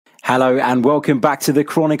Hello and welcome back to the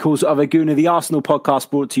Chronicles of a Gooner, the Arsenal podcast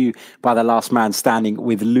brought to you by the last man standing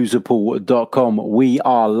with loserpool.com. We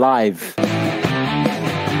are live.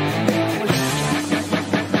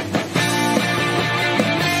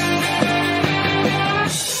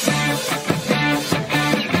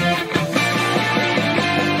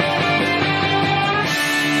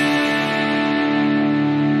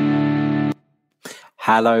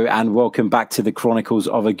 Hello and welcome back to the Chronicles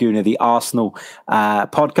of a Gooner, the Arsenal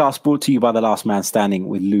podcast brought to you by the last man standing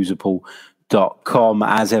with loserpool.com.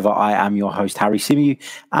 As ever, I am your host, Harry Simeon,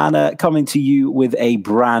 and coming to you with a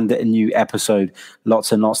brand new episode.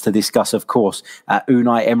 Lots and lots to discuss, of course.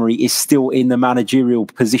 Unai Emery is still in the managerial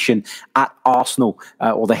position at Arsenal,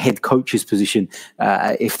 or the head coach's position,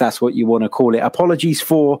 if that's what you want to call it. Apologies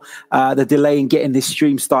for the delay in getting this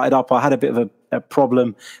stream started up. I had a bit of a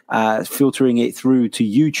problem filtering it through to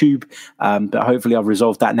YouTube, but hopefully I've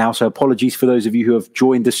resolved that now. So apologies for those of you who have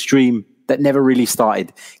joined the stream that never really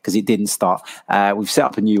started, because it didn't start. We've set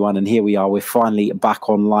up a new one and here we are. We're finally back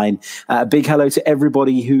online. Big hello to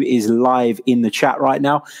everybody who is live in the chat right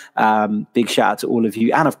now. Big shout out to all of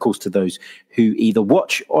you, and of course to those who either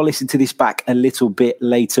watch or listen to this back a little bit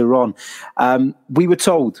later on. We were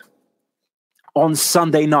told on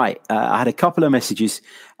Sunday night, I had a couple of messages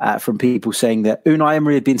from people saying that Unai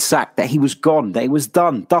Emery had been sacked, that he was gone, that he was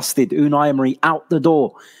done, dusted, Unai Emery out the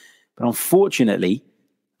door. But unfortunately,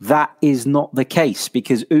 that is not the case,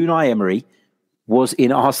 because Unai Emery was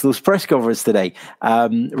in Arsenal's press conference today,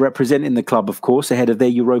 representing the club, of course, ahead of their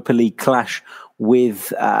Europa League clash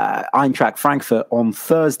with Eintracht Frankfurt on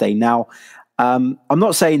Thursday. Now, I'm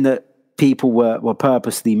not saying that people were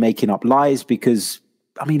purposely making up lies, because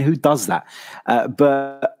I mean, who does that?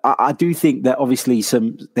 But I do think that obviously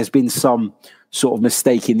there's been some sort of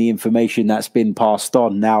mistake in the information that's been passed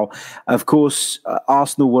on. Now, of course,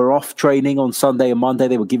 Arsenal were off training on Sunday and Monday.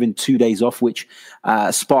 They were given 2 days off, which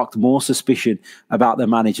sparked more suspicion about the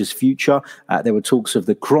manager's future. There were talks of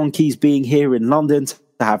the Cronkies being here in London to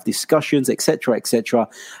have discussions, etc., etc.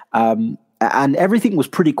 And everything was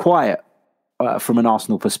pretty quiet. From an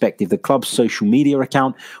Arsenal perspective, the club's social media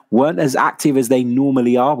account weren't as active as they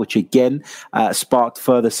normally are, which again sparked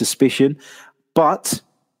further suspicion. But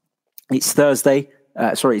it's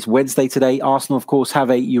it's Wednesday today. Arsenal, of course,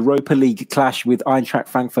 have a Europa League clash with Eintracht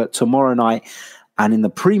Frankfurt tomorrow night. And in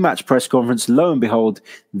the pre-match press conference, lo and behold,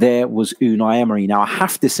 there was Unai Emery. Now, I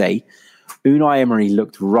have to say, Unai Emery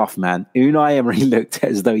looked rough, man. Unai Emery looked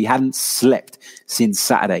as though he hadn't slept since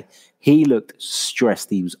Saturday. He looked stressed.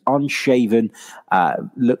 He was unshaven,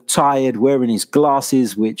 looked tired, wearing his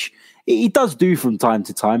glasses, which he does do from time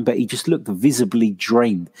to time, but he just looked visibly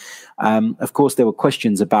drained. Of course, there were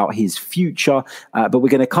questions about his future, but we're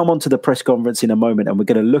going to come on to the press conference in a moment, and we're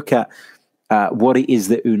going to look at what it is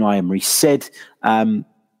that Unai Emery said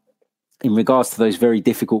in regards to those very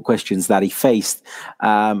difficult questions that he faced.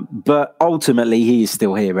 But ultimately, he is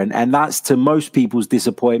still here. And that's to most people's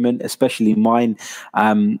disappointment, especially mine.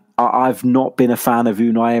 I've not been a fan of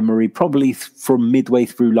Unai Emery probably from midway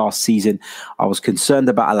through last season. I was concerned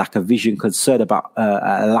about a lack of vision, concerned about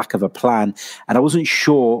a lack of a plan. And I wasn't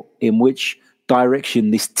sure in which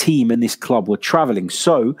direction this team and this club were traveling.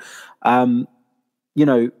 So,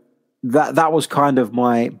 that was kind of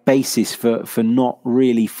my basis for not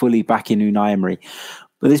really fully backing Unai Emery.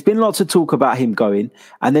 But there's been lots of talk about him going,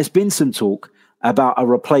 and there's been some talk about a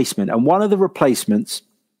replacement. And one of the replacements,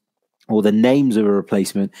 or the names of a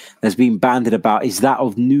replacement that's been bandied about, is that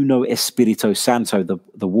of Nuno Espirito Santo,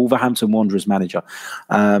 the Wolverhampton Wanderers manager,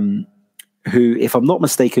 who, if I'm not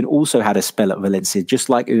mistaken, also had a spell at Valencia, just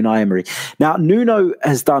like Unai Emery. Now, Nuno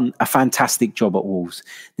has done a fantastic job at Wolves.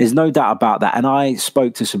 There's no doubt about that. And I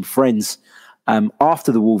spoke to some friends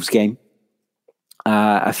after the Wolves game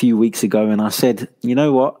a few weeks ago, and I said, you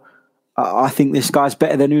know what? I think this guy's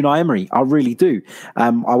better than Unai Emery. I really do.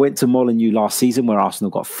 I went to Molineux last season where Arsenal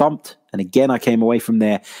got thumped. And again, I came away from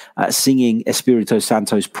there singing Espirito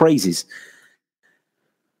Santo's praises.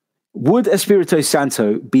 Would Espirito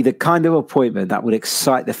Santo be the kind of appointment that would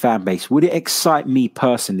excite the fan base? Would it excite me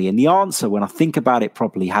personally? And the answer, when I think about it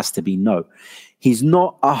properly, has to be no. He's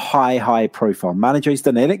not a high profile manager. He's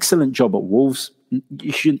done an excellent job at Wolves.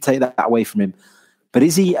 You shouldn't take that away from him. But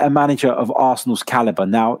is he a manager of Arsenal's caliber?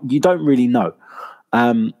 Now, you don't really know.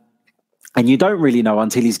 And you don't really know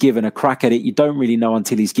until he's given a crack at it. You don't really know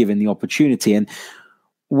until he's given the opportunity. And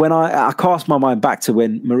when I cast my mind back to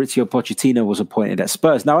when Mauricio Pochettino was appointed at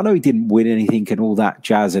Spurs. Now, I know he didn't win anything and all that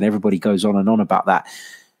jazz, and everybody goes on and on about that.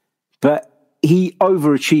 But he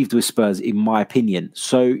overachieved with Spurs, in my opinion.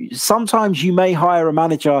 So sometimes you may hire a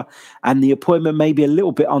manager and the appointment may be a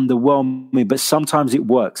little bit underwhelming, but sometimes it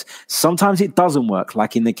works. Sometimes it doesn't work,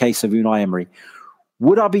 like in the case of Unai Emery.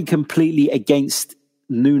 Would I be completely against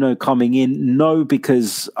Nuno coming in? No,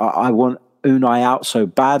 because I want Unai out so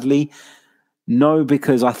badly. No,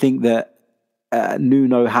 because I think that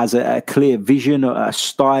Nuno has a clear vision, a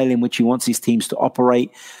style in which he wants his teams to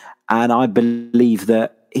operate. And I believe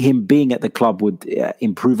that him being at the club would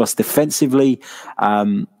improve us defensively,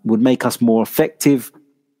 would make us more effective.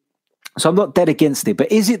 So I'm not dead against it.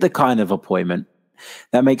 But is it the kind of appointment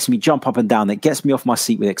that makes me jump up and down, that gets me off my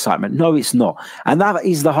seat with excitement? No, it's not. And that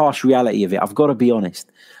is the harsh reality of it. I've got to be honest.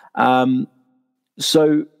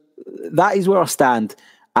 So that is where I stand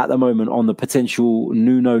at the moment on the potential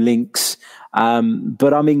Nuno links.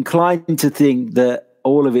 But I'm inclined to think that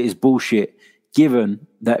all of it is bullshit, given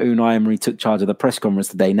that Unai Emery took charge of the press conference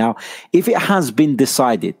today. Now, if it has been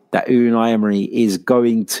decided that Unai Emery is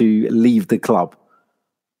going to leave the club,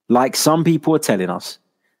 like some people are telling us,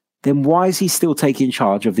 then why is he still taking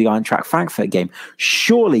charge of the Eintracht Frankfurt game?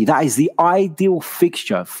 Surely that is the ideal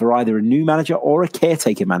fixture for either a new manager or a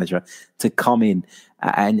caretaker manager to come in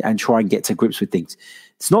and try and get to grips with things.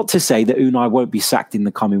 It's not to say that Unai won't be sacked in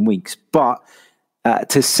the coming weeks, but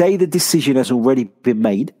to say the decision has already been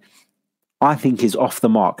made, I think is off the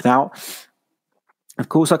mark. Now, of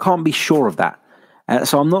course, I can't be sure of that.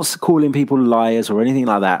 So I'm not calling people liars or anything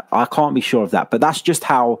like that. I can't be sure of that. But that's just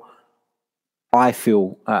how I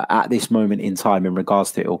feel at this moment in time in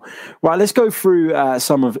regards to it all. Right, let's go through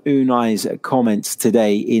some of Unai's comments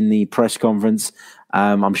today in the press conference.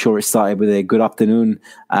 I'm sure it started with a good afternoon.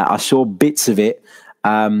 I saw bits of it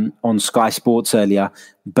on Sky Sports earlier,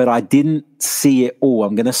 but I didn't see it all.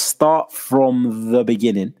 I'm going to start from the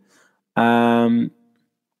beginning.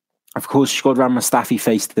 Of course, Shkodran Mustafi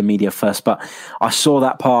faced the media first, but I saw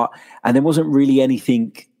that part and there wasn't really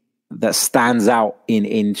anything that stands out in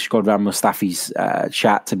Shkodran Mustafi's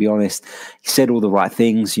chat, to be honest. He said all the right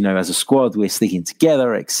things, as a squad, we're sticking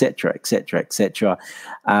together, etc., etc., etc.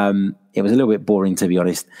 It was a little bit boring, to be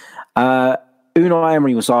honest. Unai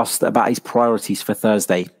Emery was asked about his priorities for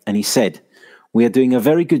Thursday, and he said, "We are doing a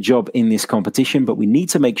very good job in this competition, but we need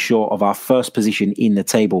to make sure of our first position in the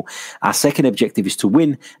table. Our second objective is to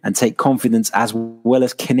win and take confidence as well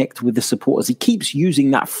as connect with the supporters." He keeps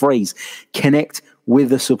using that phrase, connect with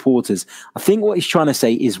the supporters. I think what he's trying to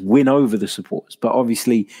say is win over the supporters, but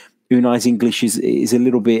obviously Unai's English is a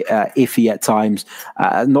little bit iffy at times.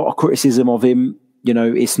 Not a criticism of him.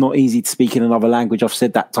 It's not easy to speak in another language. I've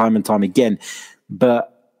said that time and time again,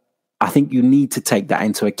 but I think you need to take that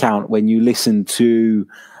into account when you listen to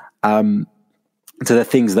the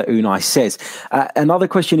things that Unai says. Another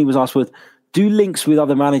question he was asked was, do links with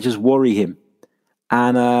other managers worry him?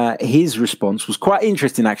 And his response was quite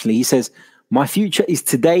interesting, actually. He says, "My future is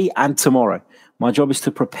today and tomorrow. My job is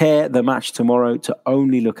to prepare the match tomorrow, to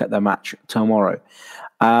only look at the match tomorrow."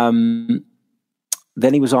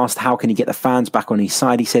 Then he was asked, how can he get the fans back on his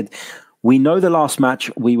side? He said, "We know the last match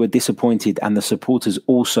we were disappointed and the supporters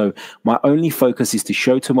also. My only focus is to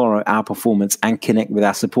show tomorrow our performance and connect with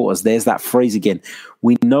our supporters." There's that phrase again.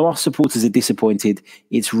 We know our supporters are disappointed.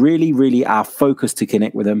 It's really, really our focus to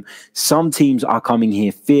connect with them. Some teams are coming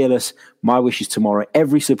here fearless. My wish is tomorrow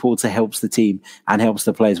every supporter helps the team and helps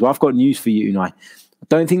the players. Well, I've got news for you, Unai. I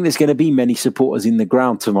don't think there's going to be many supporters in the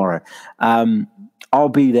ground tomorrow. I'll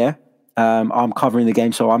be there. I'm covering the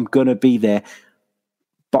game, so I'm going to be there.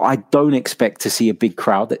 But I don't expect to see a big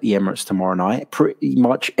crowd at the Emirates tomorrow night. Pretty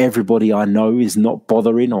much everybody I know is not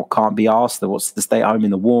bothering or can't be asked. They wants to stay at home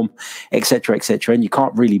in the warm, etc., etc. And you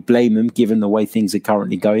can't really blame them given the way things are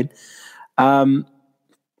currently going.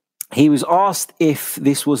 He was asked if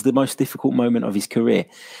this was the most difficult moment of his career.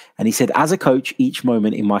 And he said, "As a coach, each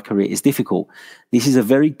moment in my career is difficult. This is a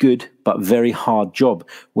very good but very hard job.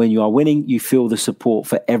 When you are winning, you feel the support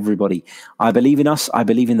for everybody. I believe in us. I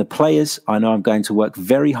believe in the players. I know I'm going to work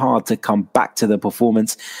very hard to come back to the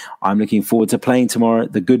performance. I'm looking forward to playing tomorrow,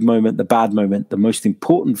 the good moment, the bad moment. The most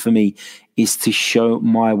important for me is to show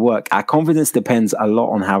my work. Our confidence depends a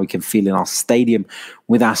lot on how we can feel in our stadium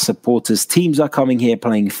with our supporters. Teams are coming here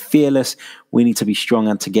playing fearless. We need to be strong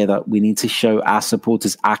and together. We need to show our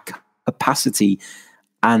supporters our capacity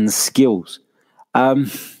and skills."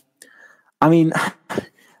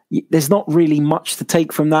 There's not really much to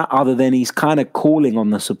take from that other than he's kind of calling on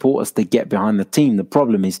the supporters to get behind the team. The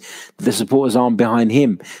problem is that the supporters aren't behind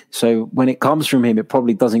him. So when it comes from him, it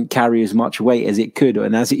probably doesn't carry as much weight as it could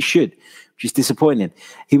and as it should, which is disappointing.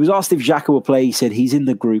 He was asked if Xhaka will play. He said he's in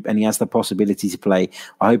the group and he has the possibility to play.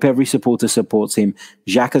 I hope every supporter supports him.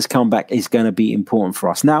 Xhaka's comeback is going to be important for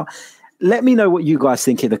us. Now, let me know what you guys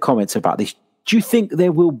think in the comments about this. Do you think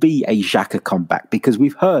there will be a Xhaka comeback? Because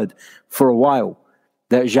we've heard for a while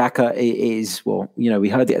that Xhaka is, well, we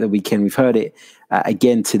heard it at the weekend. We've heard it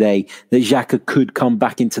again today, that Xhaka could come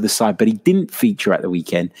back into the side, but he didn't feature at the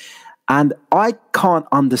weekend. And I can't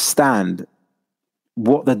understand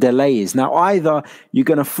what the delay is. Now, either you're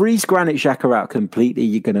going to freeze Granit Xhaka out completely,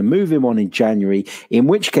 you're going to move him on in January, in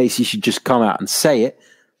which case you should just come out and say it,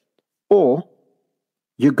 or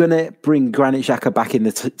you're going to bring Granit Xhaka back in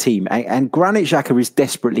the team. And Granit Xhaka is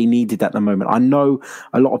desperately needed at the moment. I know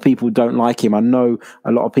a lot of people don't like him. I know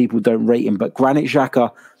a lot of people don't rate him. But Granit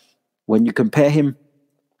Xhaka, when you compare him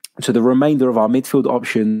to the remainder of our midfield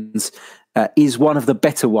options, is one of the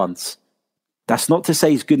better ones. That's not to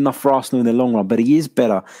say he's good enough for Arsenal in the long run, but he is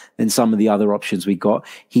better than some of the other options we got.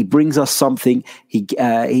 He brings us something.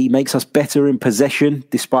 He makes us better in possession,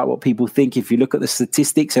 despite what people think. If you look at the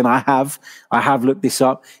statistics, and I have looked this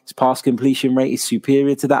up, his pass completion rate is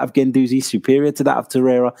superior to that of Guendouzi, superior to that of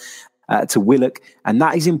Torreira, to Willock, and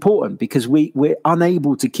that is important because we're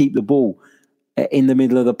unable to keep the ball in the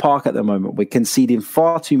middle of the park at the moment. We're conceding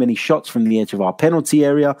far too many shots from the edge of our penalty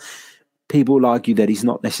area. People will argue that he's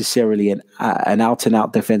not necessarily an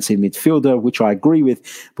out-and-out defensive midfielder, which I agree with.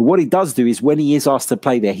 But what he does do is when he is asked to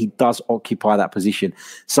play there, he does occupy that position.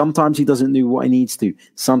 Sometimes he doesn't do what he needs to.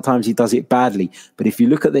 Sometimes he does it badly. But if you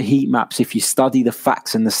look at the heat maps, if you study the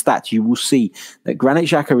facts and the stats, you will see that Granit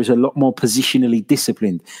Xhaka is a lot more positionally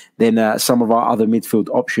disciplined than some of our other midfield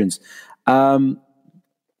options.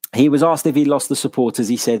 He was asked if he lost the supporters.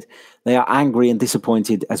 He said they are angry and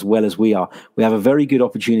disappointed as well as we are. We have a very good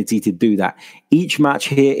opportunity to do that. Each match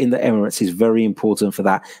here in the Emirates is very important for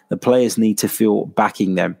that. The players need to feel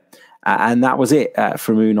backing them. And that was it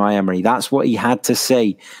from Unai Emery. That's what he had to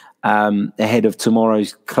say ahead of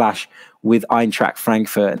tomorrow's clash with Eintracht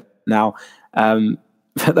Frankfurt. Now,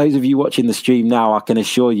 for those of you watching the stream now, I can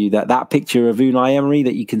assure you that picture of Unai Emery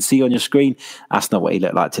that you can see on your screen, that's not what he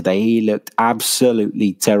looked like today. He looked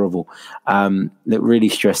absolutely terrible. Looked really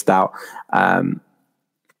stressed out, and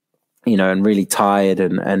really tired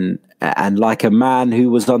and like a man who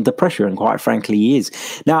was under pressure, and quite frankly, he is.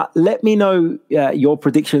 Now, let me know your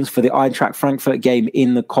predictions for the Eintracht Frankfurt game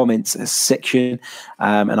in the comments section,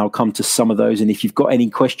 and I'll come to some of those. And if you've got any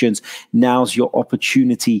questions, now's your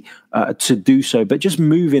opportunity to do so. But just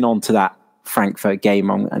moving on to that Frankfurt game,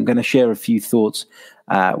 I'm going to share a few thoughts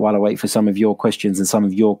while I wait for some of your questions and some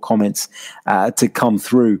of your comments to come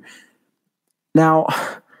through. Now,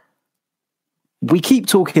 we keep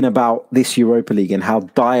talking about this Europa League and how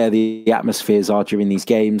dire the atmospheres are during these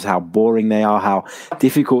games, how boring they are, how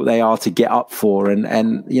difficult they are to get up for. And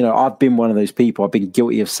I've been one of those people. I've been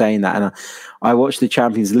guilty of saying that. And I watched the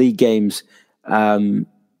Champions League games like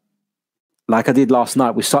I did last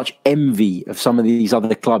night with such envy of some of these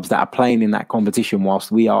other clubs that are playing in that competition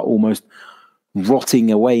whilst we are almost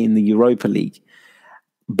rotting away in the Europa League.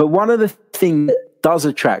 But one of the things that does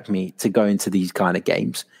attract me to go into these kind of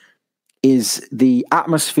games is the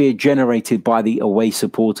atmosphere generated by the away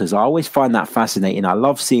supporters. I always find that fascinating. I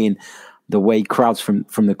love seeing the way crowds from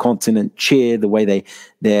the continent cheer, the way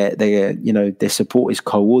their support is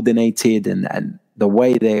coordinated, and the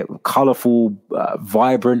way they're colourful,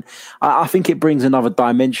 vibrant. I think it brings another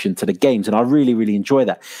dimension to the games, and I really, really enjoy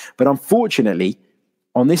that. But unfortunately,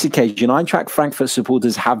 on this occasion, Eintracht Frankfurt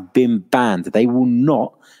supporters have been banned. They will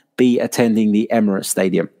not be attending the Emirates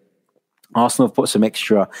Stadium. Arsenal have put some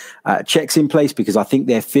extra checks in place because I think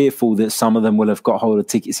they're fearful that some of them will have got hold of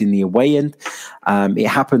tickets in the away end. It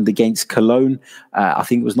happened against Cologne. I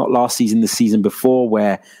think it was not last season, the season before,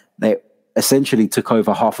 where they essentially took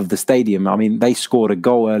over half of the stadium. I mean, they scored a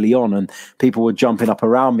goal early on and people were jumping up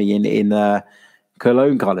around me in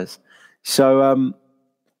Cologne colours. So,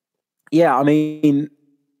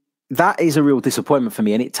 that is a real disappointment for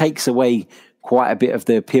me, and it takes away quite a bit of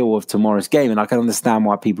the appeal of tomorrow's game, and I can understand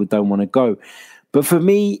why people don't want to go. But for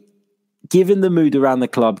me, given the mood around the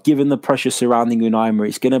club, given the pressure surrounding Unai Emery,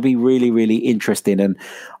 it's going to be really, really interesting. And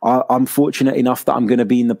I'm fortunate enough that I'm going to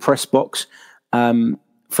be in the press box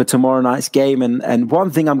for tomorrow night's game. And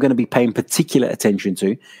one thing I'm going to be paying particular attention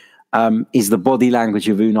to is the body language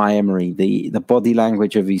of Unai Emery, the body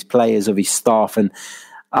language of his players, of his staff. And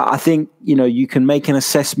I think, you can make an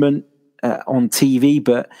assessment on TV,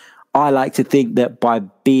 but I like to think that by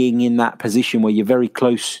being in that position where you're very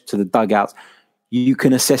close to the dugouts, you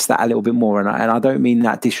can assess that a little bit more. And I don't mean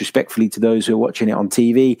that disrespectfully to those who are watching it on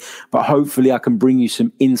TV, but hopefully I can bring you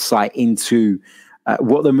some insight into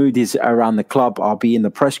what the mood is around the club. I'll be in the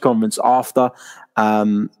press conference after,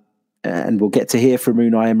 and we'll get to hear from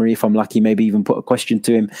Unai Emery if I'm lucky, maybe even put a question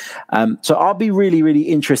to him. So I'll be really, really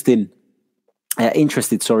interested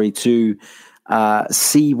interested, to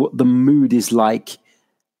see what the mood is like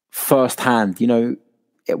firsthand,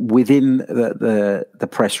 within the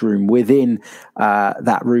press room, within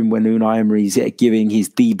that room when Unai Emery's giving his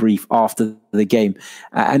debrief after the game.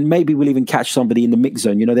 And maybe we'll even catch somebody in the mix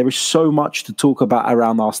zone. There is so much to talk about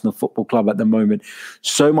around Arsenal Football Club at the moment,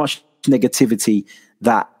 so much negativity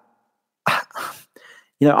that,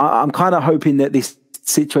 I'm kind of hoping that this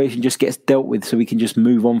situation just gets dealt with so we can just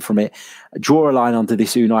move on from it, draw a line under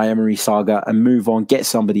this Unai Emery saga and move on, get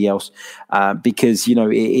somebody else, because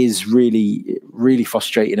it is really, really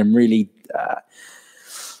frustrating and really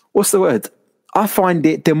what's the word, I find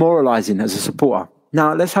it demoralizing as a supporter.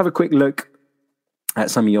 Now let's have a quick look at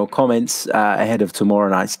some of your comments ahead of tomorrow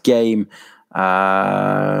night's game.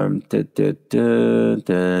 Skynet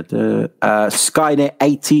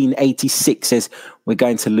 1886 says we're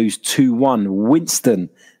going to lose 2-1. Winston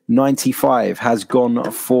 95 has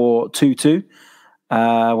gone for 2-2.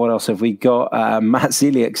 What else have we got? Matt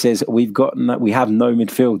Ziliak says we have no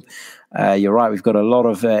midfield. You're right, we've got a lot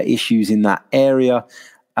of issues in that area.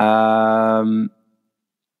 What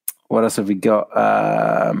else have we got?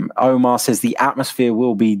 Omar says the atmosphere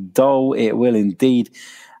will be dull. It will indeed.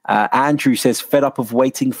 Andrew says fed up of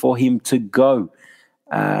waiting for him to go.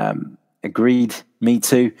 Agreed. Me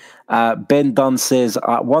too. Ben Dunn says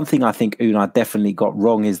one thing I think Unai definitely got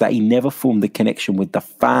wrong is that he never formed the connection with the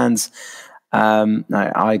fans. No,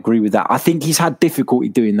 I agree with that. I think he's had difficulty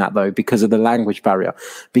doing that though because of the language barrier,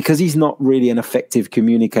 because he's not really an effective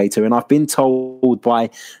communicator. And I've been told by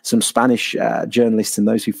some Spanish journalists and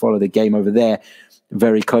those who follow the game over there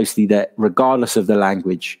very closely that regardless of the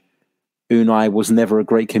language, Unai was never a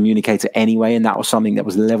great communicator anyway, and that was something that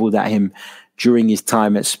was leveled at him during his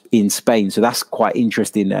time in Spain. So that's quite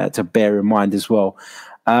interesting to bear in mind as well.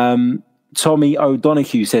 Tommy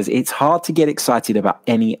O'Donoghue says, it's hard to get excited about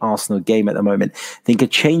any Arsenal game at the moment. I think a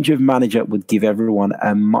change of manager would give everyone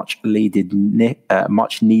a much needed lift.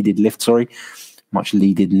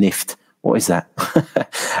 What is that?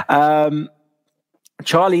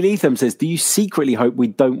 Charlie Leatham says, do you secretly hope we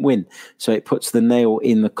don't win? So it puts the nail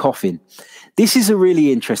in the coffin. This is a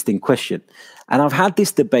really interesting question. And I've had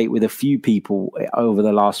this debate with a few people over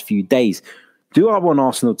the last few days. Do I want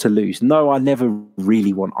Arsenal to lose? No, I never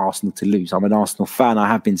really want Arsenal to lose. I'm an Arsenal fan. I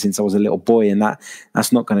have been since I was a little boy, and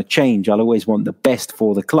that's not going to change. I'll always want the best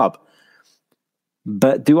for the club.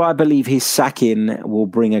 But do I believe his sacking will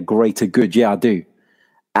bring a greater good? Yeah, I do.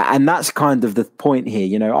 And that's kind of the point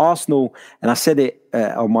here. Arsenal, and I said it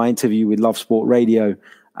on my interview with Love Sport Radio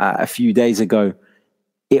a few days ago,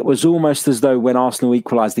 it was almost as though when Arsenal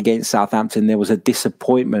equalised against Southampton, there was a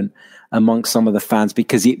disappointment amongst some of the fans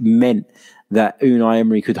because it meant that Unai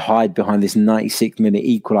Emery could hide behind this 96-minute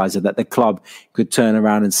equaliser, that the club could turn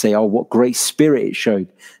around and say, oh, what great spirit it showed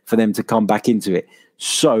for them to come back into it.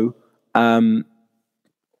 So,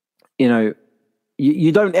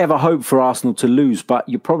 you don't ever hope for Arsenal to lose, but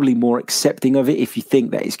you're probably more accepting of it if you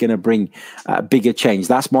think that it's going to bring bigger change.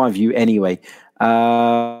 That's my view anyway.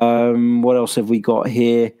 What else have we got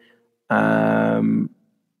here?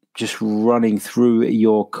 Just running through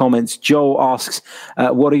your comments. Joel asks,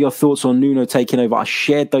 what are your thoughts on Nuno taking over? I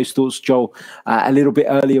shared those thoughts, Joel, a little bit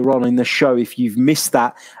earlier on in the show. If you've missed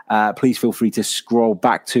that, please feel free to scroll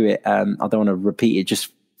back to it. I don't want to repeat it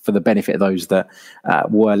just for the benefit of those that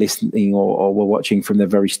were listening or were watching from the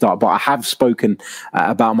very start. But I have spoken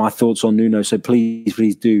about my thoughts on Nuno, so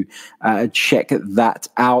please do check that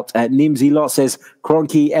out. Nimsy Lot says,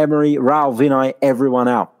 Kroenke, Emery, Raul, Vinay, everyone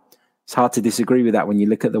out. It's hard to disagree with that when you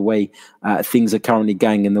look at the way things are currently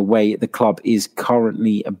going and the way the club is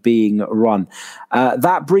currently being run.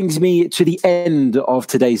 That brings me to the end of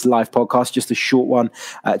today's live podcast, just a short one,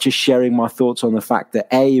 just sharing my thoughts on the fact that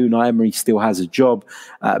A, Unai Emery still has a job,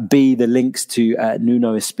 B, the links to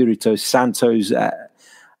Nuno Espirito Santo's,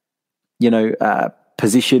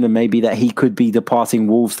 position, and maybe that he could be departing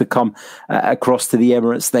Wolves to come across to the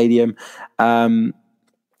Emirates Stadium.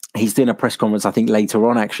 He's doing a press conference, I think, later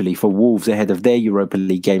on, actually, for Wolves ahead of their Europa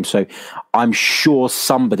League game. So I'm sure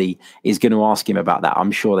somebody is going to ask him about that.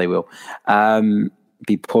 I'm sure they will.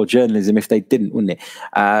 Be poor journalism if they didn't, wouldn't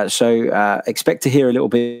it? So expect to hear a little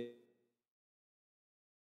bit.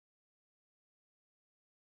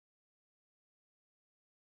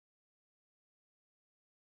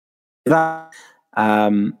 That.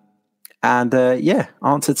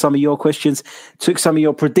 Answered some of your questions, took some of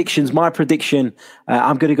your predictions. My prediction,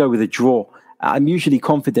 I'm going to go with a draw. I'm usually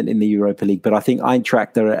confident in the Europa League, but I think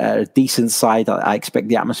Eintracht are a decent side. I expect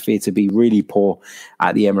the atmosphere to be really poor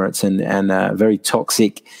at the Emirates and very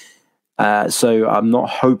toxic. So I'm not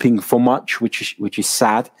hoping for much, which is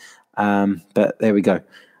sad. But there we go.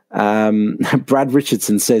 Brad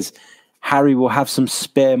Richardson says, Harry will have some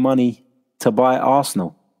spare money to buy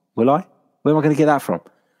Arsenal. Will I? Where am I going to get that from?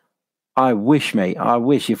 I wish, mate. I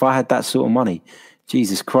wish if I had that sort of money.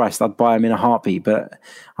 Jesus Christ, I'd buy him in a heartbeat. But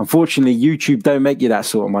unfortunately, YouTube don't make you that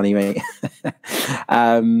sort of money, mate.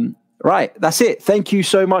 Right, that's it. Thank you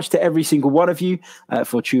so much to every single one of you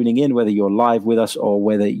for tuning in, whether you're live with us or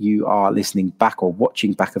whether you are listening back or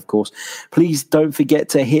watching back, of course. Please don't forget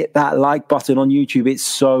to hit that like button on YouTube. It's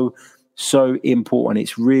so important.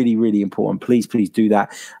 It's really, really important. Please do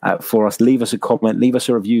that for us. Leave us a comment, leave us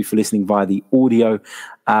a review for listening via the audio.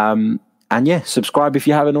 And yeah, subscribe if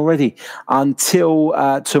you haven't already.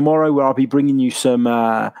 Until tomorrow, where I'll be bringing you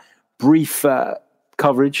some brief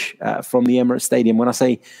coverage from the Emirates Stadium. When I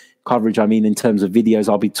say coverage, I mean in terms of videos.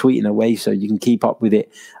 I'll be tweeting away, so you can keep up with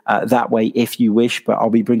it that way if you wish. But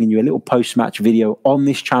I'll be bringing you a little post-match video on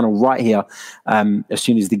this channel right here as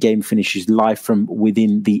soon as the game finishes, live from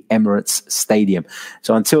within the Emirates Stadium.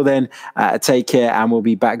 So until then, take care, and we'll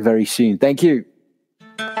be back very soon. Thank you.